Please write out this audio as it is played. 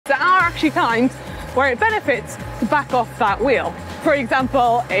actually times where it benefits to back off that wheel. For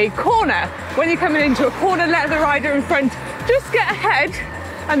example, a corner. When you're coming into a corner, let the rider in front just get ahead,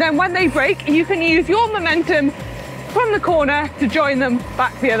 and then when they brake, you can use your momentum from the corner to join them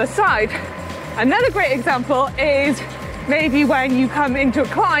back the other side. Another great example is maybe when you come into a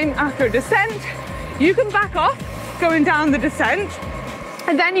climb after a descent, you can back off going down the descent,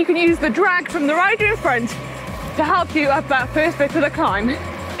 and then you can use the drag from the rider in front to help you up that first bit of the climb.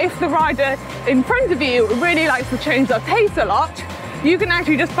 If the rider in front of you really likes to change their pace a lot, you can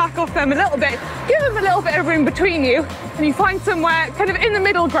actually just back off them a little bit, give them a little bit of room between you, and you find somewhere kind of in the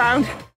middle ground